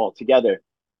all together.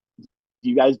 Do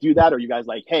you guys do that? Or are you guys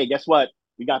like, hey, guess what?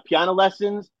 We got piano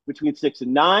lessons between 6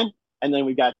 and 9, and then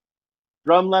we got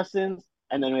drum lessons,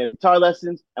 and then we have guitar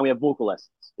lessons, and we have vocal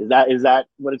lessons. Is that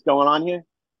what is going on here?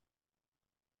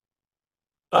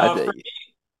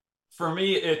 For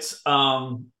me, it's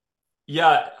I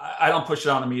don't push it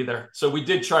on them either. So we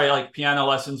did try like piano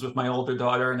lessons with my older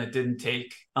daughter, and it didn't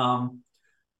take. But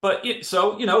what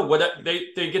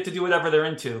they get to do whatever they're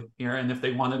into here, and if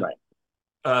they want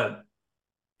to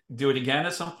do it again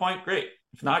at some point, great.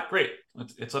 If not, great.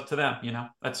 It's up to them.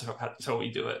 That's how we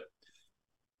do it.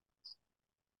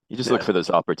 You just look for those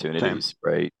opportunities,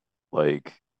 right?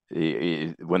 Like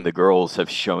when the girls have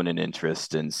shown an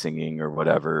interest in singing or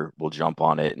whatever, we'll jump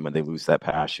on it. And when they lose that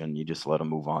passion, you just let them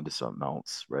move on to something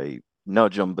else, right?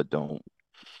 Nudge them, but don't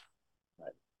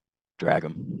drag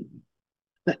them.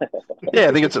 Yeah,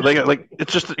 I think it's like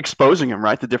it's just exposing them,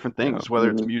 right, to different things,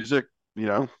 whether it's music,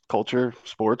 culture,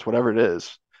 sports, whatever it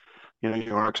is. You want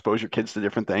to expose your kids to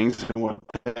different things, and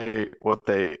what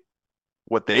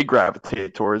they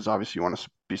gravitate towards. Obviously, you want to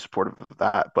be supportive of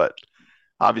that, but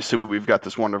obviously, we've got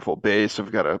this wonderful base.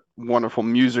 We've got a wonderful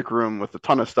music room with a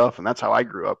ton of stuff, and that's how I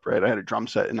grew up. Right, I had a drum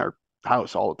set in our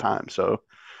house all the time, so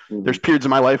there's periods in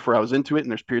my life where I was into it,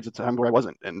 and there's periods of time where I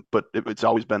wasn't. But it's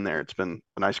always been there. It's been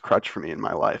a nice crutch for me in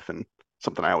my life, and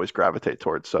something I always gravitate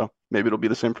towards. So maybe it'll be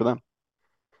the same for them.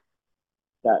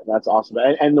 That's awesome.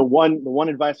 And the one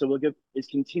advice I will give is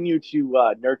continue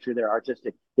to nurture their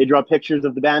artistic. They draw pictures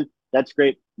of the band. That's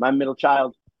great. My middle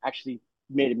child actually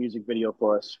made a music video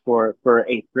for us for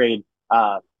eighth grade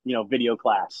video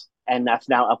class, and that's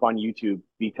now up on YouTube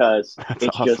because That's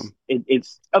it's awesome.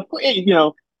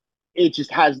 it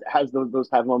just has those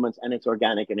type of moments, and it's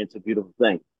organic and it's a beautiful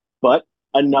thing. But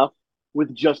enough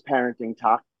with just parenting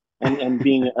talk and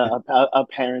being a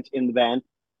parent in the band.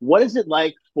 What is it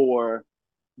like for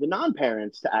the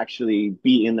non-parents to actually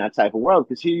be in that type of world?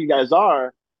 Because here you guys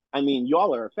are. I mean,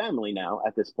 y'all are a family now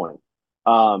at this point.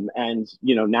 And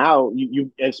now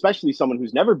you especially someone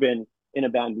who's never been in a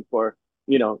band before.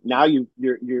 Now you're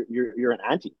an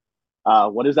auntie.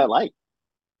 What is that like?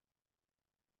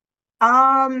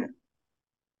 Um,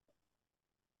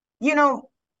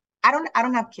 I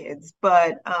don't have kids,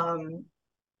 but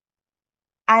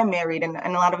I'm married, and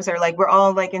a lot of us are like, we're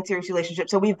all like in serious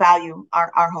relationships, so we value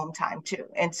our home time too.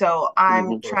 And so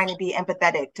I'm trying to be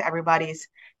empathetic to everybody's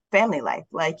family life.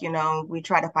 Like, we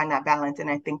try to find that balance, and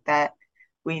I think that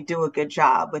we do a good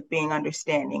job with being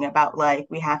understanding about, like,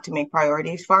 we have to make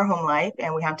priorities for our home life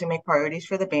and we have to make priorities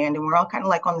for the band, and we're all kind of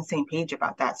like on the same page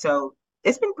about that. So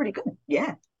it's been pretty good.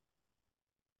 Yeah.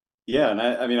 Yeah, and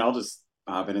I mean, I'll just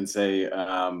hop in and say,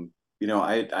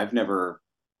 I've never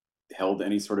held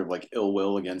any sort of like ill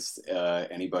will against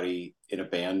anybody in a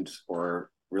band or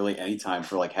really any time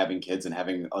for like having kids and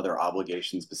having other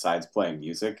obligations besides playing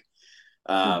music.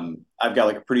 I've got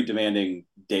like a pretty demanding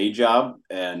day job,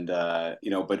 and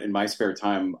but in my spare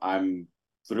time, I'm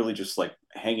literally just like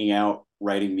hanging out,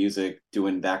 writing music,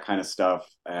 doing that kind of stuff,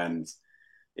 and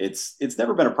it's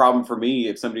never been a problem for me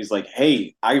if somebody's like,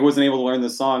 hey, I wasn't able to learn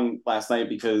this song last night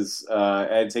because I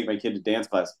had to take my kid to dance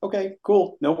class. Okay,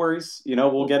 cool, no worries,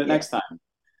 we'll get it next time.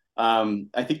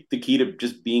 I think the key to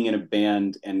just being in a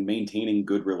band and maintaining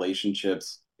good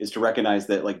relationships is to recognize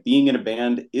that like being in a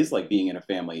band is like being in a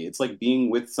family. It's like being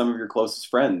with some of your closest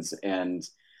friends, and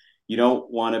you don't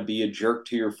want to be a jerk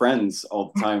to your friends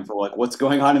all the time for like what's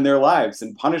going on in their lives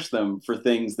and punish them for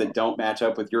things that don't match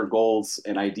up with your goals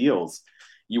and ideals.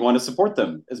 You want to support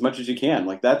them as much as you can.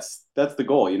 Like that's the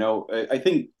goal. I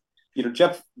think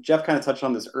Geoff kind of touched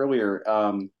on this earlier.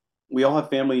 We all have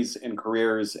families and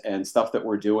careers and stuff that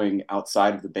we're doing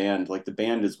outside of the band. Like the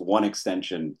band is one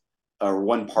extension or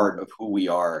one part of who we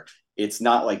are. It's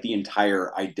not like the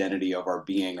entire identity of our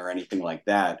being or anything like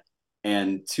that.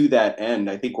 And to that end,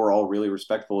 I think we're all really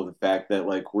respectful of the fact that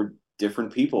like we're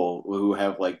different people who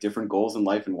have like different goals in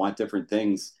life and want different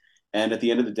things. And at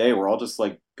the end of the day, we're all just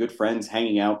like good friends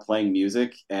hanging out, playing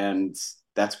music. And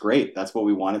that's great. That's what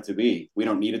we want it to be. We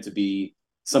don't need it to be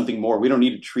something more. We don't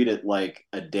need to treat it like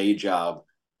a day job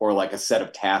or like a set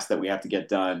of tasks that we have to get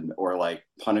done or like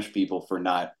punish people for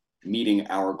not meeting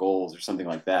our goals or something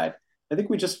like that. I think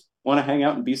we just want to hang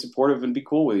out and be supportive and be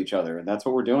cool with each other. And that's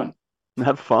what we're doing.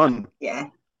 Have fun. Yeah.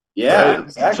 Yeah, Right?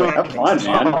 exactly. So Have fun, it's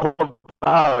man. all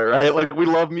about it, right? Like we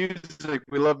love music.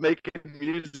 We love making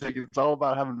music. It's all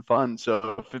about having fun.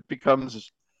 So if it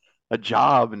becomes a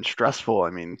job and stressful, I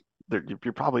mean,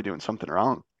 you're probably doing something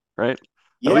wrong, right?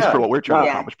 At least for what we're trying to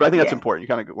accomplish. But I think that's important.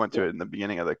 You kind of went to it in the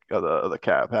beginning of the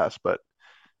cat pass, but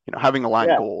having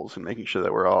aligned goals and making sure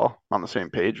that we're all on the same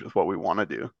page with what we want to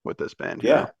do with this band.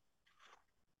 Yeah.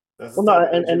 That's well, no,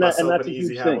 and that's a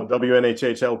Easy huge have thing. on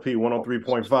WNHHLP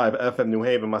 103.5 FM New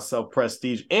Haven, myself,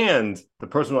 Prestige, and the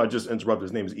person who I just interrupted,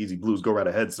 his name is Easy Blues. Go right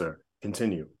ahead, sir.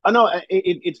 Continue. Oh no,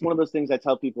 it's one of those things I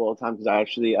tell people all the time because I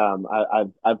actually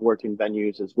I've worked in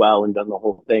venues as well and done the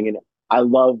whole thing, and I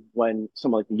love when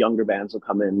some like the younger bands will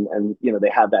come in and they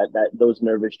have those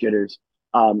nervous jitters,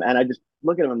 and I just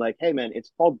look at them and I'm like, hey man,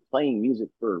 it's called playing music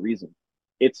for a reason.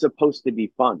 It's supposed to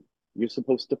be fun. You're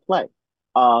supposed to play.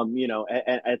 And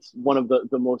it's one of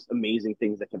the most amazing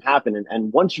things that can happen.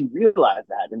 And once you realize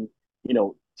that, and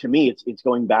to me, it's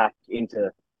going back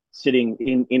into sitting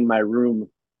in my room,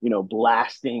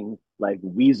 blasting like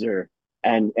Weezer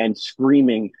and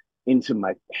screaming into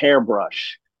my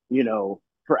hairbrush,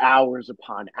 for hours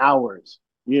upon hours.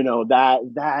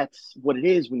 That's what it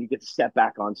is when you get to step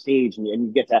back on stage and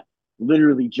you get to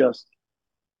literally just,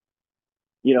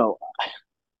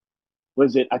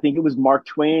 was it? I think it was Mark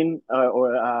Twain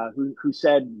who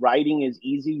said, "Writing is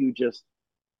easy. You just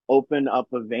open up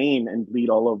a vein and bleed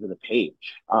all over the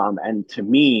page." And to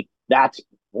me, that's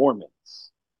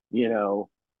performance.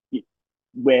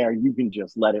 Where you can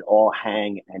just let it all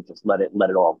hang and just let it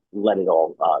all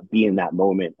be in that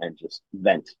moment and just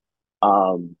vent.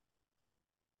 So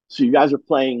you guys are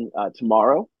playing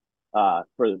tomorrow.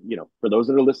 for those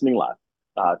that are listening live,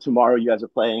 tomorrow you guys are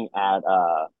playing at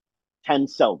 10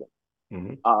 Selden.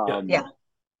 Yeah.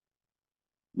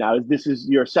 Now, this is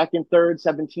your second, third,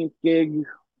 17th gig.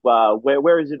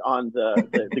 Where is it on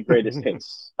the greatest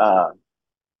hits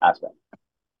aspect?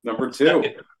 Number 2.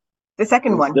 The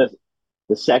second one. The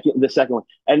second one.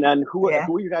 And then who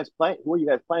are you guys playing? Who are you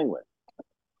guys playing with?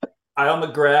 Kyle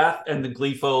McGrath and the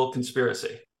Gleeful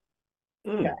Conspiracy.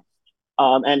 Yeah.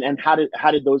 And how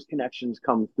did those connections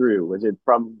come through? Was it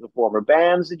from the former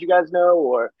bands that you guys know,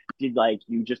 or did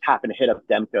you just happen to hit up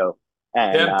Demko?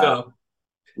 And Demko.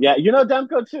 Yeah, you know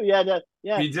Demko too. Yeah.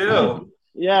 We do.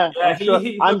 Yeah,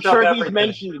 I'm sure he's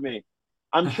mentioned me.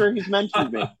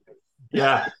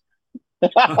 Yeah.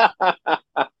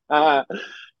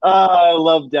 I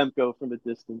love Demko from a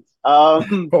distance. Oh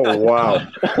wow!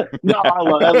 No, I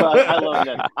love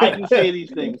them. I can say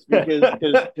these things because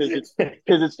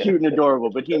it's cute and adorable.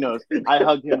 But he knows I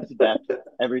hug him to death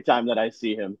every time that I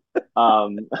see him. No,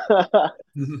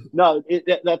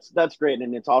 that's great,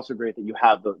 and it's also great that you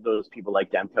have those people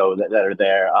like Demko that are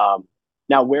there.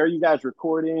 Now, where are you guys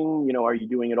recording? Are you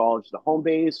doing it all just a home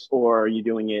base, or are you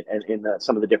doing it in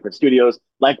some of the different studios?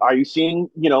 Are you seeing,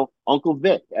 Uncle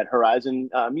Vic at Horizon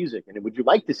Music? And would you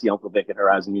like to see Uncle Vic at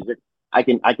Horizon Music? I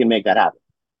can make that happen.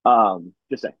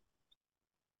 Just saying.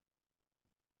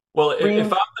 Well,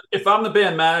 if I'm the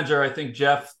band manager, I think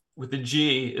Geoff with the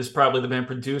G is probably the band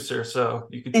producer. So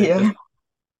you could take this.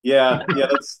 Yeah,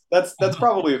 that's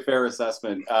probably a fair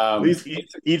assessment. At least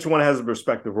each one has a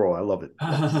respective role. I love it.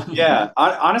 Yeah,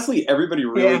 honestly, everybody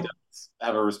really does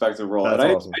have a respective role. That's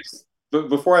and awesome. But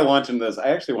before I launch into this, I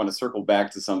actually want to circle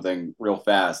back to something real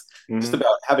fast, just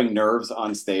about having nerves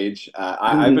on stage.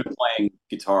 I've been playing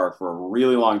guitar for a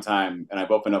really long time, and I've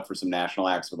opened up for some national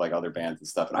acts with other bands and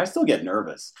stuff, and I still get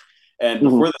nervous. And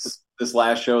before this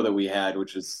last show that we had,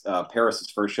 which is Paris's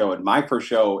first show and my first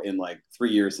show in 3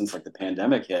 years since the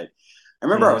pandemic hit, I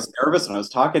remember I was nervous and I was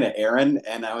talking to Aaron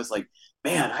and I was like,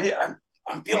 man,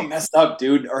 I'm feeling messed up,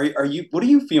 dude. Are you, what are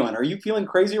you feeling? Are you feeling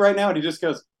crazy right now? And he just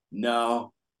goes,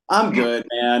 no, I'm good,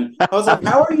 man. I was like,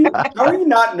 how are you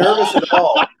not nervous at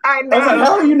all? I know. I was like,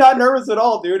 how are you not nervous at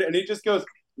all, dude? And he just goes,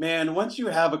 man, once you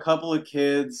have a couple of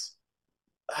kids,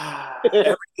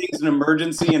 everything's an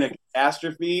emergency and a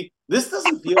catastrophe. This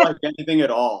doesn't feel like anything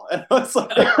at all. And I was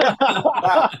like,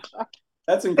 wow,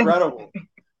 that's incredible.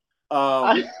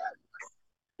 It's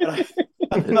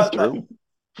true.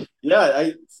 Yeah,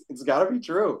 it's got to be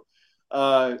true.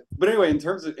 But anyway, in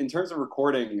terms of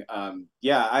recording,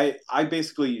 I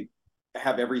basically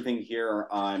have everything here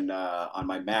on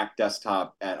my Mac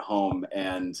desktop at home,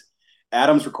 and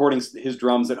Adam's recording his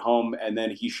drums at home, and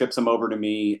then he ships them over to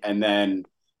me, and then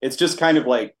it's just kind of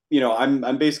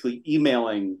I'm basically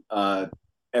emailing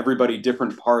everybody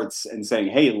different parts and saying,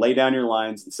 hey, lay down your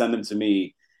lines and send them to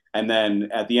me. And then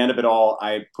at the end of it all,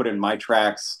 I put in my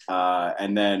tracks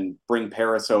and then bring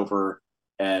Paris over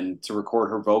and to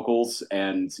record her vocals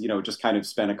and, just kind of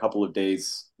spend a couple of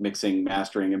days mixing,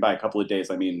 mastering. And by a couple of days,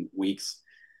 I mean weeks.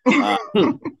 It's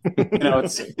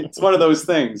one of those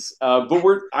things. But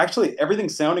we're actually,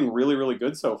 everything's sounding really, really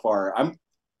good so far. I'm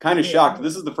kind of shocked.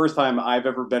 This is the first time I've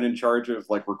ever been in charge of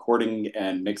recording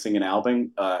and mixing an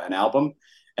album. And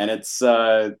it's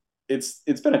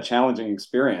been a challenging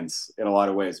experience in a lot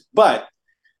of ways, but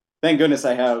thank goodness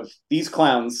I have these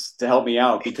clowns to help me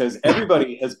out because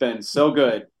everybody has been so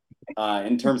good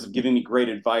in terms of giving me great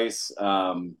advice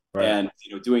and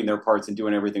doing their parts and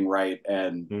doing everything right.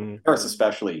 And Paris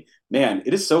especially, man,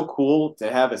 it is so cool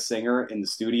to have a singer in the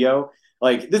studio.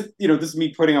 This is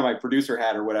me putting on my producer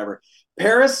hat or whatever.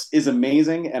 Paris is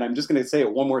amazing, and I'm just going to say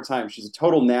it one more time. She's a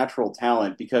total natural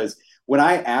talent because when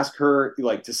I ask her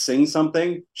to sing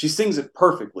something, she sings it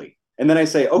perfectly. And then I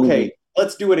say, okay,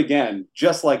 let's do it again,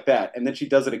 just like that. And then she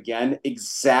does it again,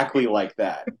 exactly like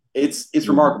that. It's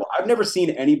remarkable. I've never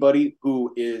seen anybody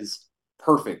who is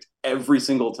perfect every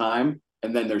single time.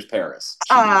 And then there's Paris.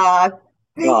 Stop.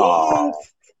 No,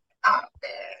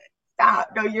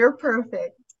 you're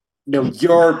perfect. No,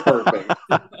 you're perfect.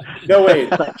 No,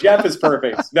 wait, Geoff is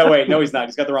perfect. No, wait, no, he's not.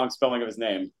 He's got the wrong spelling of his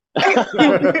name.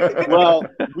 Well,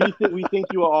 we think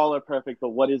you all are perfect, but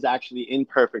what is actually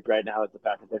imperfect right now is the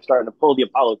fact that they're starting to pull the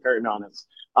Apollo curtain on us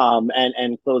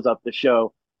and close up the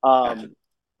show.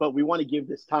 But we want to give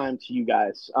this time to you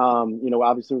guys.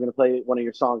 Obviously we're going to play one of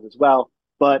your songs as well,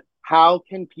 but how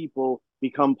can people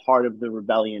become part of the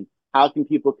rebellion? How can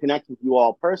people connect with you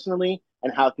all personally?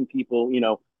 And how can people,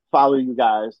 follow you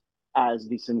guys as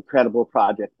this incredible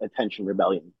project, Attention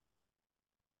Rebellion?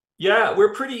 Yeah,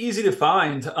 we're pretty easy to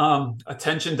find.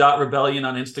 Attention.rebellion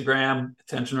on Instagram,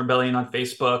 Attention Rebellion on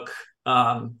Facebook.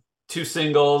 2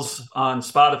 singles on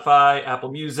Spotify,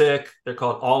 Apple Music. They're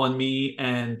called All in Me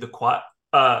and The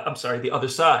Other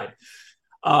Side.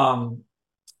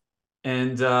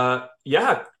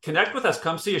 Yeah, connect with us.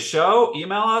 Come see a show.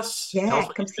 Email us. Yeah,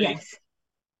 come see us.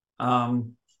 Follow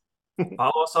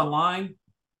us online.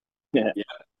 Yeah.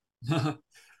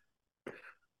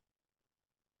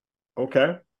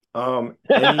 Okay.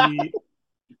 Any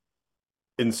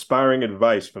inspiring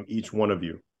advice from each one of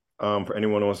you for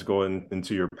anyone who wants to go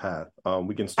into your path?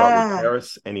 We can start with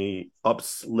Paris. Any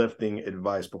uplifting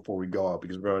advice before we go out?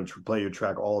 Because we're going to play your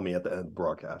track All of Me at the end of the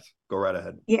broadcast. Go right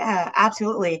ahead. Yeah,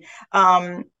 absolutely.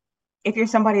 If you're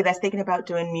somebody that's thinking about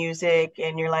doing music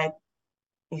and you're like,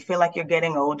 you feel like you're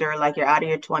getting older, like you're out of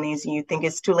your 20s and you think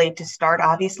it's too late to start,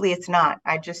 obviously it's not.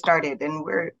 I just started and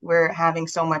we're having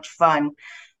so much fun.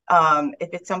 If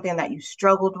it's something that you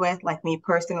struggled with, like me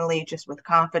personally, just with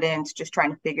confidence, just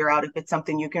trying to figure out if it's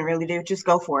something you can really do, just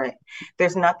go for it.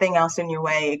 There's nothing else in your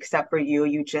way except for you.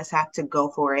 You just have to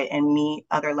go for it and meet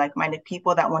other like-minded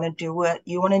people that want to do what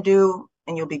you want to do,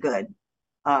 and you'll be good.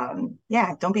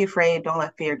 Yeah, don't be afraid. Don't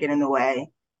let fear get in the way.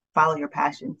 Follow your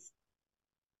passions.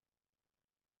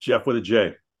 Geoff with a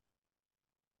J.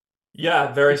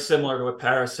 Yeah, very similar to what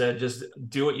Paris said. Just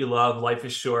do what you love. Life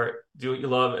is short. Do what you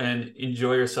love and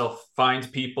enjoy yourself.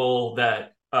 Find people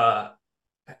that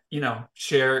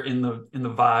share in the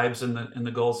vibes and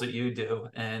the goals that you do,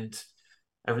 and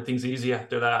everything's easy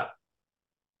after that.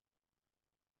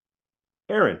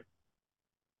 Aaron.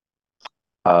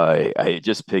 I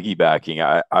just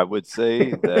piggybacking. I would say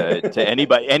that to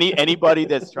anybody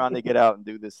that's trying to get out and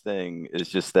do this thing, is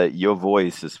just that your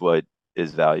voice is what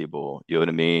is valuable. You know what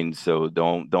I mean? So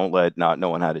don't let not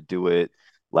knowing how to do it,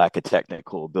 lack of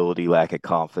technical ability, lack of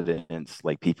confidence.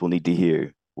 Like, people need to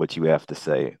hear what you have to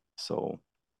say. So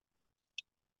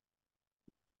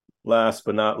last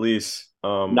but not least,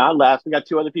 not last, we got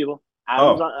 2 other people.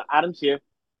 Adam's here.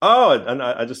 Oh, and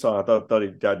I just saw. I thought he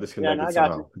got disconnected I got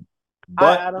somehow. you.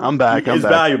 But I'm back. He's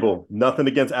valuable. Nothing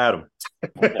against Adam.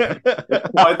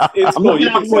 It's cool. You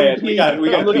can say it. We got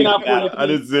looking out for you. I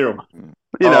did zero.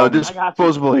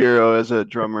 Disposable hero as a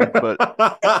drummer, but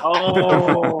how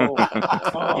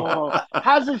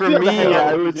does it feel? For me,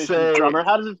 I would say drummer.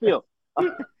 How does it feel?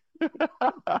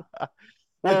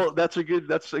 Well,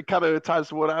 it kind of ties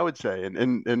to what I would say.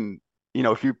 And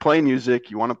if you play music,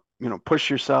 you want to, push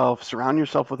yourself, surround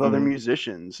yourself with other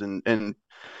musicians and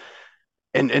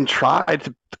try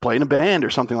to play in a band or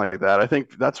something like that. I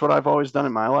think that's what I've always done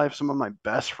in my life. Some of my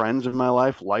best friends in my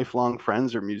life, lifelong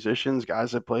friends, are musicians,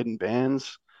 guys that played in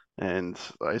bands. And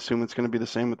I assume it's going to be the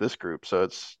same with this group. So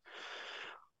it's,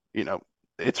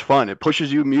 it's fun. It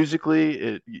pushes you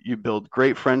musically. You build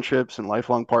great friendships and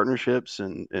lifelong partnerships.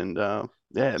 And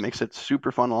it makes it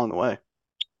super fun along the way.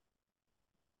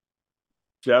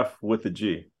 Geoff with a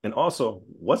G. And also,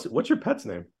 what's your pet's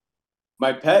name?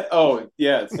 My pet? Oh,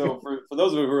 yeah. So for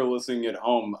those of you who are listening at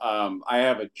home, I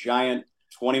have a giant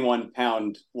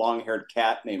 21-pound long-haired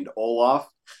cat named Olaf.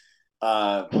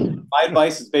 My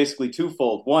advice is basically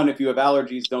twofold. One, if you have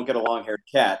allergies, don't get a long-haired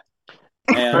cat.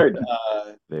 And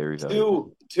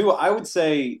two, I would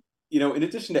say, in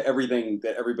addition to everything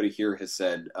that everybody here has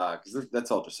said, because that's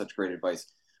all just such great advice,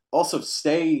 also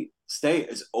stay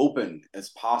as open as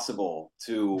possible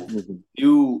to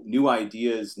new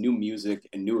ideas, new music,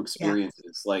 and new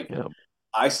experiences.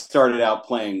 I started out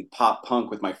playing pop punk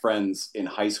with my friends in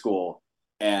high school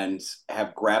and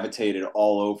have gravitated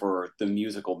all over the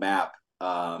musical map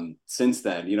since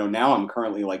then. Now I'm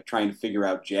currently trying to figure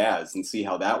out jazz and see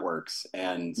how that works,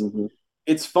 and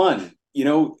it's fun.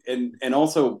 And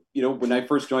also, when I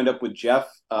first joined up with Geoff,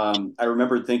 I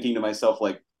remember thinking to myself,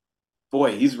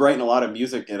 boy, he's writing a lot of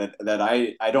music that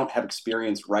I don't have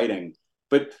experience writing.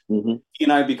 But he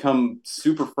and I become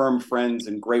super firm friends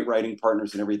and great writing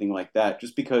partners and everything like that,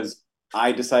 just because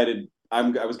I decided I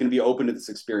was going to be open to this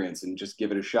experience and just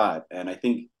give it a shot. And I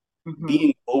think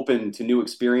being open to new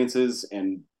experiences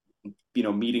and,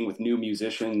 meeting with new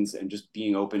musicians and just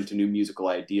being open to new musical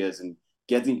ideas and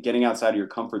getting outside of your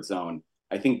comfort zone,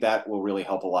 I think that will really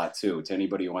help a lot too, to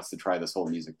anybody who wants to try this whole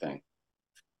music thing.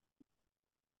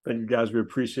 Thank you, guys. We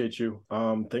appreciate you.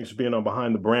 Thanks for being on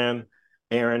Behind the Brand.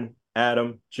 Aaron,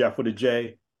 Adam, Geoff with a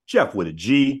J, Geoff with a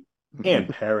G, and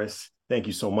Paris. Thank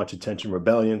you so much. Attention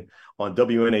Rebellion on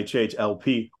WNHH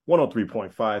LP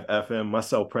 103.5 FM.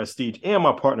 Myself, Prestige, and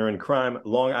my partner in crime,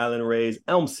 Long Island Rays,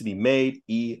 Elm City Made,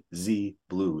 EZ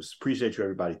Blues. Appreciate you,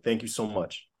 everybody. Thank you so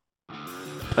much.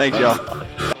 Thanks, y'all.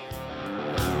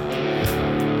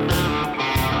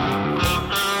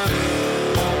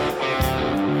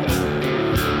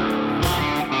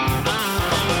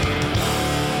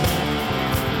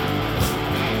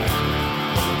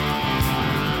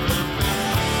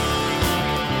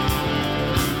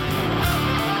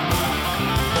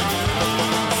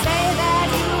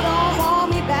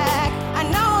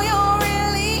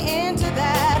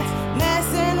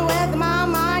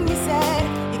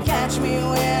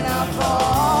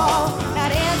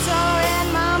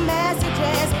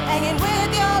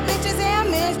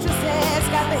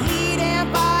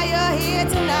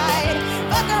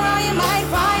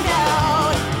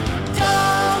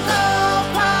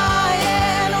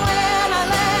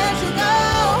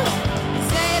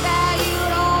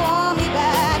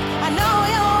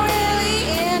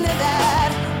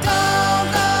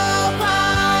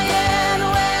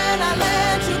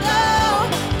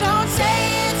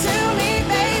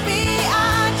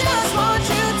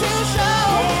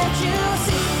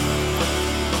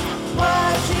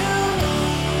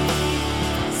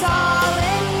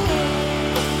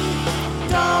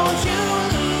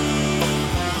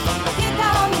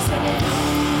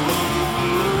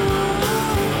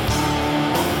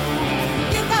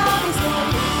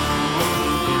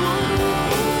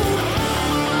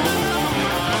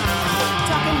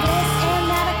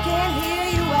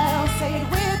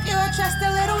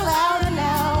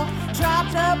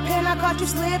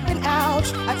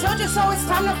 I told you so, it's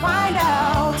time to find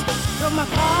out. Drove my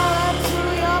car up to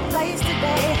your place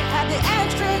today. Had the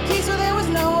extra key so there was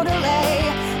no delay.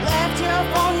 Left your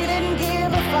phone, you didn't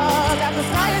give a fuck. Got the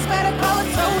flyers, better call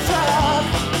it social.